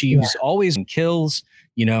 right? Like she was always in kills.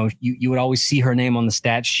 You would always see her name on the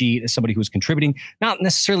stat sheet as somebody who was contributing, not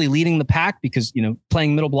necessarily leading the pack, because,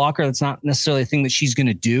 playing middle blocker, that's not necessarily a thing that she's going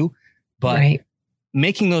to do, but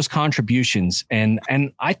making those contributions. And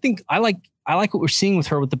I think I like what we're seeing with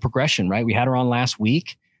her with the progression, right? We had her on last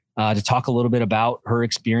week to talk a little bit about her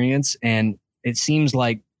experience. And it seems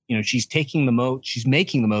like, she's making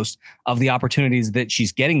the most of the opportunities that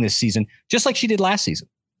she's getting this season, just like she did last season.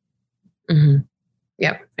 Mm-hmm.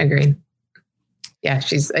 Yep. Agreed. Yeah,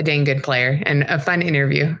 she's a dang good player and a fun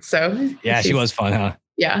interview. So yeah, she was fun, huh?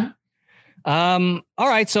 Yeah. All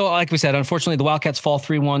right. So like we said, unfortunately, the Wildcats fall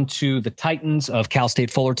 3-1 to the Titans of Cal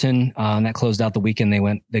State Fullerton. And that closed out the weekend.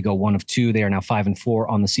 They go 1 of 2. They are now 5-4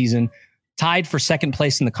 on the season, tied for second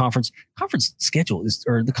place in the conference. Conference schedule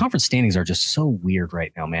the conference standings are just so weird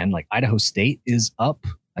right now, man. Like Idaho State is up.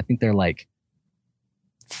 I think they're like,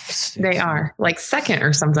 they are like second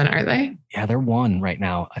or something, aren't they? Yeah, they're 1 right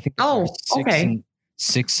now. I think. Okay.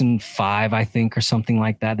 6-5, I think, or something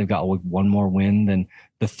like that. They've got one more win than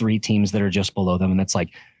the 3 teams that are just below them. And that's like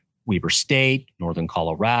Weber State, Northern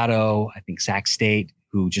Colorado, I think Sac State,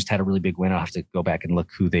 who just had a really big win. I'll have to go back and look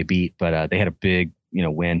who they beat, but they had a big,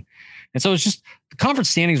 win. And so it's just the conference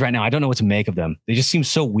standings right now. I don't know what to make of them. They just seem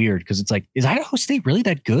so weird, because it's like, is Idaho State really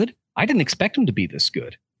that good? I didn't expect them to be this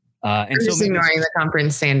good. And I'm just ignoring the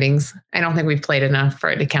conference standings. I don't think we've played enough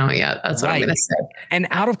for it to count yet. That's what I'm going to say. And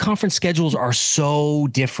out of conference schedules are so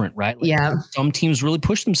different, right? Like some teams really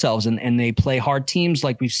push themselves and they play hard teams,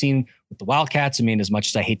 like we've seen with the Wildcats. I mean, as much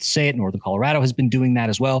as I hate to say it, Northern Colorado has been doing that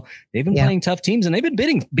as well. They've been playing tough teams and they've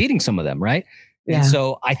been beating some of them, right? Yeah. And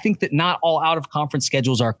so I think that not all out of conference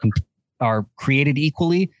schedules are created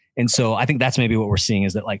equally. And so I think that's maybe what we're seeing,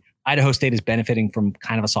 is that like Idaho State is benefiting from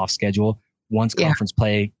kind of a soft schedule once conference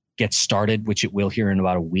play gets started, which it will here in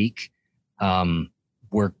about a week.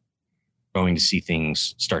 We're going to see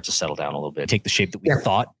things start to settle down a little bit, take the shape that we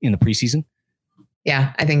thought in the preseason.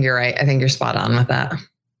 Yeah, I think you're right. I think you're spot on with that.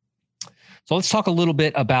 So let's talk a little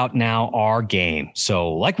bit about now our game.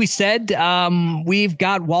 So like we said, we've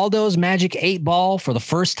got Waldo's Magic 8 Ball for the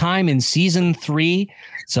first time in season 3.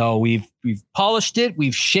 So we've we've polished it.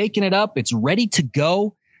 We've shaken it up. It's ready to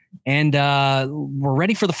go. And we're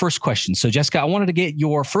ready for the first question. So, Jessica, I wanted to get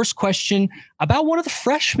your first question about one of the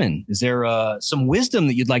freshmen. Is there some wisdom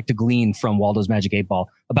that you'd like to glean from Waldo's Magic 8 Ball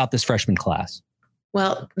about this freshman class?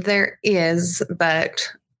 Well, there is, but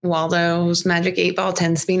Waldo's Magic 8 Ball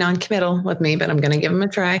tends to be non-committal with me, but I'm going to give him a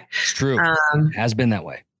try. It's true. It has been that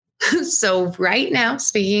way. So right now,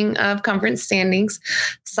 speaking of conference standings,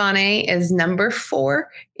 Sane is number 4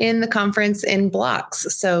 in the conference in blocks.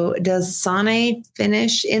 So does Sane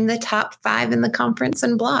finish in the top 5 in the conference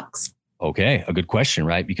in blocks? Okay, a good question,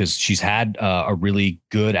 right? Because she's had a really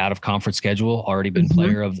good out-of-conference schedule, already been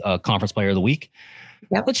conference player of the week.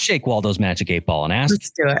 Yep. Let's shake Waldo's Magic 8 Ball and ask,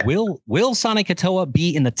 let's do it. Will Sane Katoa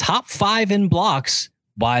be in the top 5 in blocks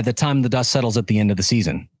by the time the dust settles at the end of the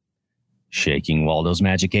season? Shaking Waldo's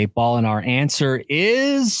Magic 8 Ball, and our answer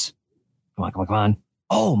is, come on.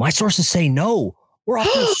 Oh, my sources say no. We're off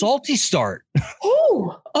to a salty start.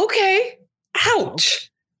 Oh, okay. Ouch.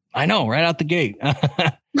 I know, right out the gate.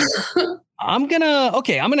 I'm gonna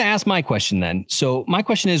ask my question then. So my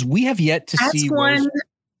question is, we have yet to see one.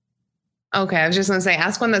 Okay, I was just gonna say,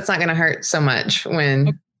 ask one that's not gonna hurt so much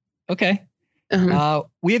when. Okay.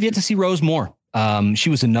 We have yet to see Rose Moore. She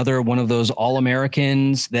was another one of those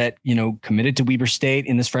All-Americans that, committed to Weber State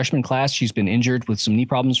in this freshman class. She's been injured with some knee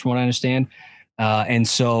problems from what I understand. And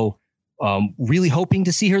so really hoping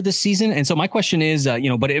to see her this season. And so my question is,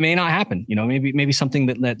 but it may not happen, maybe something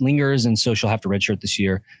that lingers. And so she'll have to redshirt this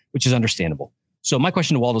year, which is understandable. So my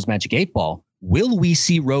question to Waldo's Magic 8 Ball, will we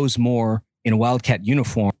see Rose Moore in a Wildcat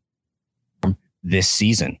uniform this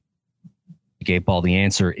season? Magic 8 Ball, the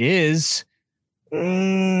answer is...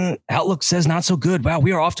 Outlook says not so good. Wow,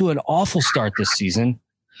 we are off to an awful start this season.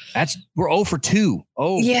 We're 0 for 2.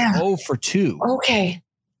 Oh, yeah. 0 for 2. Okay.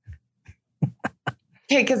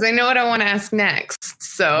 Okay, because I know what I want to ask next.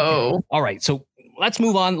 So, okay. All right. So let's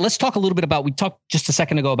move on. Let's talk a little bit about, we talked just a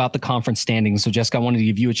second ago about the conference standings. So Jessica, I wanted to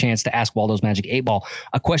give you a chance to ask Waldo's Magic 8 Ball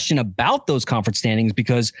a question about those conference standings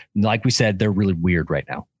because, like we said, they're really weird right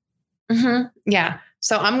now. Mm-hmm. Yeah.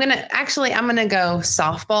 So I'm going to go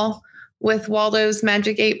softball with Waldo's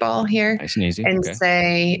Magic 8 Ball here. Nice and easy. And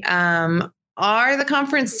say, are the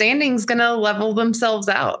conference standings going to level themselves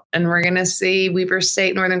out? And we're going to see Weber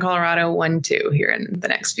State, Northern Colorado 1-2 here in the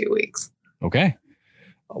next few weeks. Okay.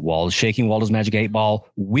 Shaking Waldo's Magic 8 Ball.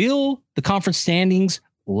 Will the conference standings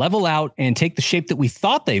level out and take the shape that we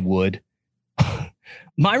thought they would?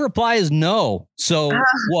 My reply is no. So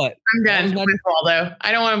what? I'm done with Waldo.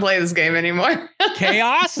 I don't want to play this game anymore.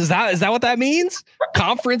 Chaos? Is that what that means?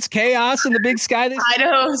 Conference chaos in the Big Sky?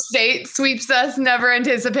 Idaho State sweeps us. Never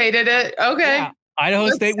anticipated it. Okay. Yeah. Idaho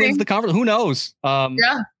State wins the conference. Who knows?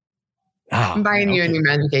 Yeah. I'm buying you a new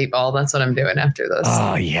Magic 8 Ball. That's what I'm doing after this.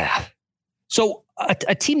 Oh, yeah. So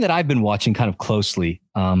a team that I've been watching kind of closely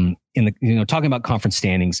in the, talking about conference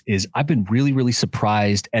standings is I've been really, really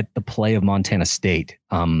surprised at the play of Montana State.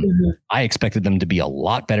 I expected them to be a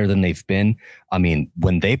lot better than they've been. I mean,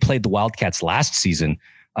 when they played the Wildcats last season,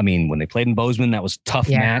 when they played in Bozeman, that was a tough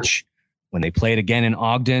match. When they played again in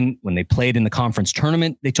Ogden, when they played in the conference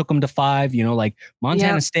tournament, they took them to 5.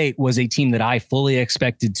 Montana State was a team that I fully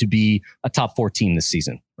expected to be a top 4 team this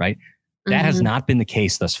season, right? That has not been the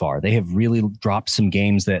case thus far. They have really dropped some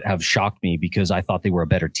games that have shocked me because I thought they were a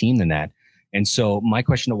better team than that. And so my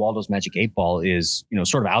question to Waldo's Magic 8 Ball is,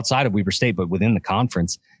 sort of outside of Weber State, but within the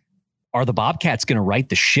conference, are the Bobcats going to right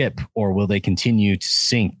the ship or will they continue to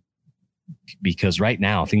sink? Because right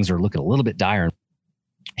now things are looking a little bit dire.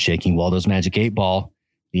 Shaking Waldo's Magic 8 Ball,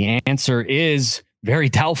 the answer is very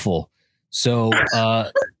doubtful. So,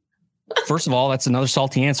 first of all, that's another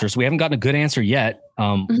salty answer. So we haven't gotten a good answer yet.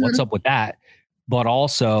 What's up with that? But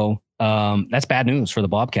also, that's bad news for the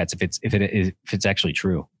Bobcats if it's actually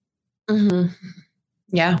true.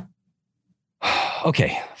 Yeah.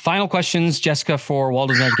 Okay. Final questions, Jessica, for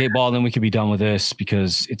Waldo's Magic 8 Ball. Then we could be done with this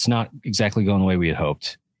because it's not exactly going the way we had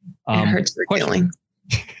hoped. It hurts your feelings.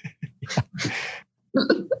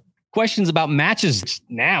 Questions about matches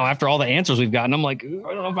now after all the answers we've gotten. I'm like, I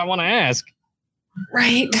don't know if I want to ask.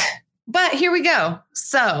 Right. But here we go.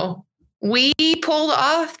 So we pulled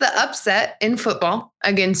off the upset in football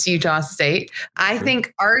against Utah State. I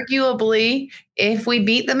think arguably if we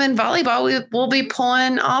beat them in volleyball, we'll be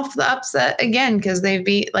pulling off the upset again because they've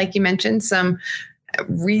beat, like you mentioned, some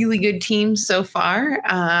really good teams so far.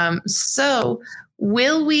 So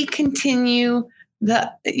will we continue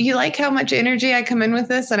you like how much energy I come in with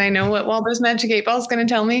this? And I know what Waldo's Magic 8 Ball is going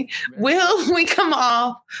to tell me. Will we come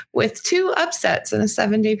off with 2 upsets in a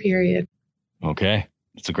 7-day period? Okay.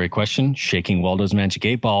 It's a great question. Shaking Waldo's Magic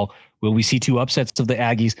 8 Ball. Will we see 2 upsets of the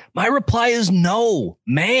Aggies? My reply is no.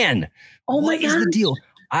 Man, what is the deal?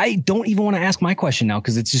 I don't even want to ask my question now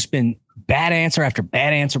because it's just been bad answer after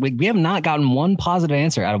bad answer. We have not gotten one positive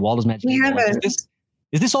answer out of Waldo's Magic 8 Ball.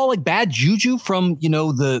 Is this all like bad juju from,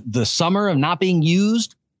 the summer of not being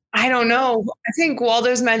used? I don't know. I think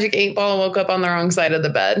Waldo's Magic 8 Ball woke up on the wrong side of the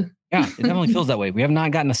bed. Yeah, it definitely feels that way. We have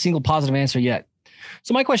not gotten a single positive answer yet.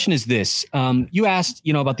 So my question is this. You asked,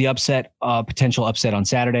 about the potential upset on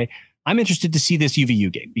Saturday. I'm interested to see this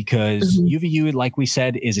UVU game because UVU, like we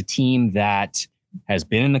said, is a team that has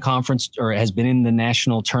been in the conference or has been in the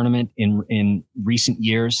national tournament in recent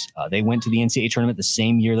years. They went to the NCAA tournament the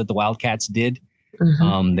same year that the Wildcats did.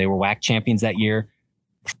 They were WAC champions that year.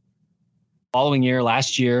 Following year,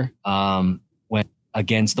 last year, went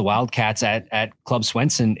against the Wildcats at Club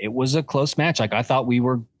Swenson. It was a close match. Like I thought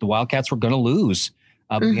the Wildcats were going to lose.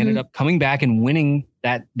 We ended up coming back and winning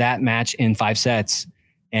that match in 5 sets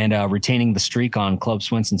and retaining the streak on Club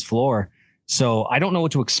Swenson's floor. So I don't know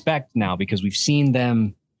what to expect now because we've seen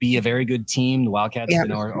them be a very good team. The Wildcats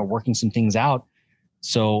are working some things out.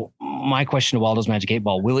 So my question to Waldo's Magic 8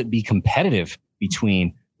 Ball, will it be competitive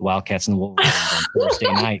between the Wildcats and the Wolverines on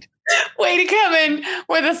Thursday night? Way to come in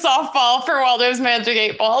with a softball for Waldo's Magic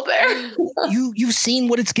 8 Ball there. You've seen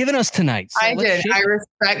what it's given us tonight. So I did. I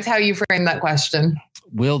respect how you framed that question.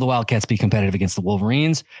 Will the Wildcats be competitive against the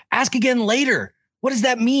Wolverines? Ask again later. What does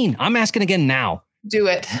that mean? I'm asking again now. Do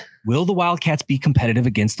it. Will the Wildcats be competitive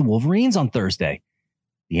against the Wolverines on Thursday?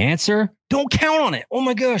 The answer, don't count on it. Oh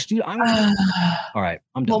my gosh, dude. All right,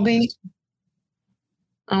 I'm done.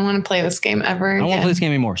 I don't want to play this game ever again. I don't want to play this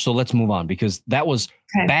game anymore. So let's move on because that was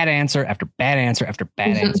bad answer after bad answer after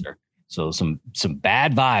bad answer. So some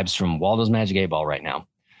bad vibes from Waldo's Magic 8 Ball right now.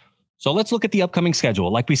 So let's look at the upcoming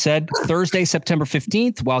schedule. Like we said, Thursday, September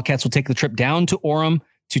 15th, Wildcats will take the trip down to Orem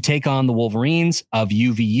to take on the Wolverines of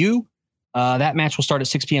UVU. That match will start at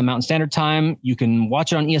 6 p.m. Mountain Standard Time. You can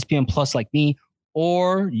watch it on ESPN Plus like me,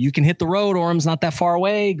 or you can hit the road. Orem's not that far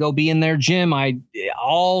away. Go be in their gym.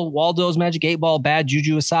 All Waldo's Magic 8 Ball, bad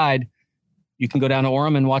juju aside, you can go down to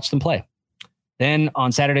Orem and watch them play. Then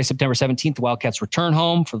on Saturday, September 17th, the Wildcats return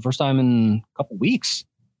home for the first time in a couple weeks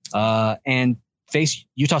and face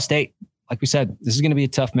Utah State. Like we said, this is going to be a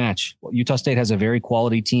tough match. Utah State has a very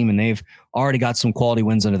quality team, and they've already got some quality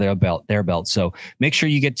wins under their belt. So make sure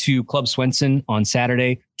you get to Club Swenson on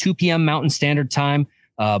Saturday, 2 p.m. Mountain Standard Time.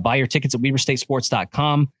 Buy your tickets at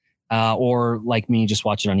WeberStateSports.com, or like me, just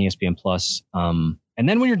watch it on ESPN Plus. And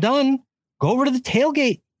then when you're done, go over to the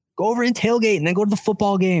tailgate. Go over and tailgate, and then go to the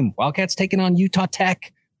football game. Wildcats taking on Utah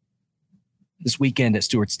Tech this weekend at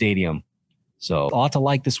Stewart Stadium. So a lot to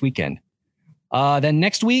like this weekend. Then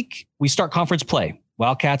next week, we start conference play.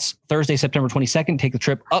 Wildcats, Thursday, September 22nd, take the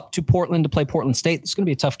trip up to Portland to play Portland State. It's going to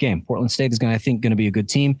be a tough game. Portland State is going to be a good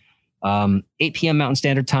team. 8 p.m. Mountain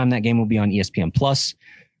Standard Time. That game will be on ESPN Plus.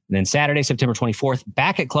 And then Saturday, September 24th,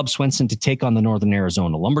 back at Club Swenson to take on the Northern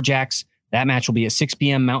Arizona Lumberjacks. That match will be at 6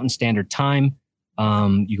 p.m. Mountain Standard Time.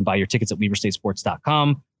 You can buy your tickets at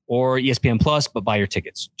WeberStateSports.com or ESPN Plus, but buy your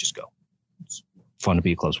tickets. Just go. It's fun to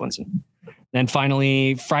be at Club Swenson. Then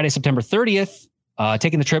finally, Friday, September 30th,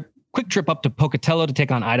 taking the quick trip up to Pocatello to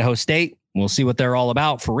take on Idaho State. We'll see what they're all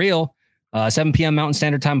about for real. 7 p.m. Mountain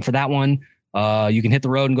Standard Time for that one. You can hit the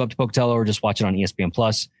road and go up to Pocatello or just watch it on ESPN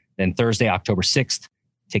Plus. Then Thursday, October 6th,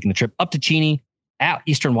 taking the trip up to Cheney at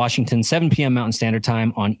Eastern Washington, 7 p.m. Mountain Standard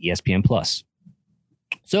Time on ESPN Plus.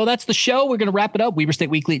 So that's the show. We're going to wrap it up.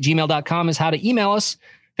 WeberStateWeekly@gmail.com is how to email us.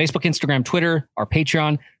 Facebook, Instagram, Twitter, our Patreon,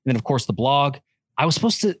 and then, of course, the blog. I was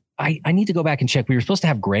supposed to, I need to go back and check. We were supposed to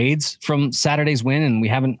have grades from Saturday's win, and we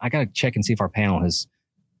haven't. I got to check and see if our panel has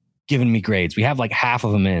given me grades. We have like half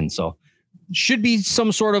of them in. So should be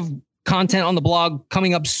some sort of content on the blog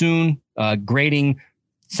coming up soon, grading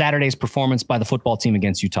Saturday's performance by the football team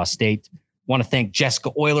against Utah State. Want to thank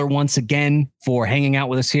Jessica Euler once again for hanging out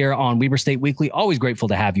with us here on Weber State Weekly. Always grateful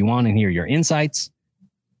to have you on and hear your insights.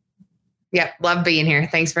 Yep. Love being here.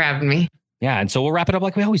 Thanks for having me. Yeah. And so we'll wrap it up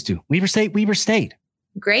like we always do. Weber State.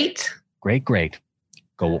 Great. Great.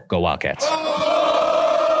 Go Wildcats.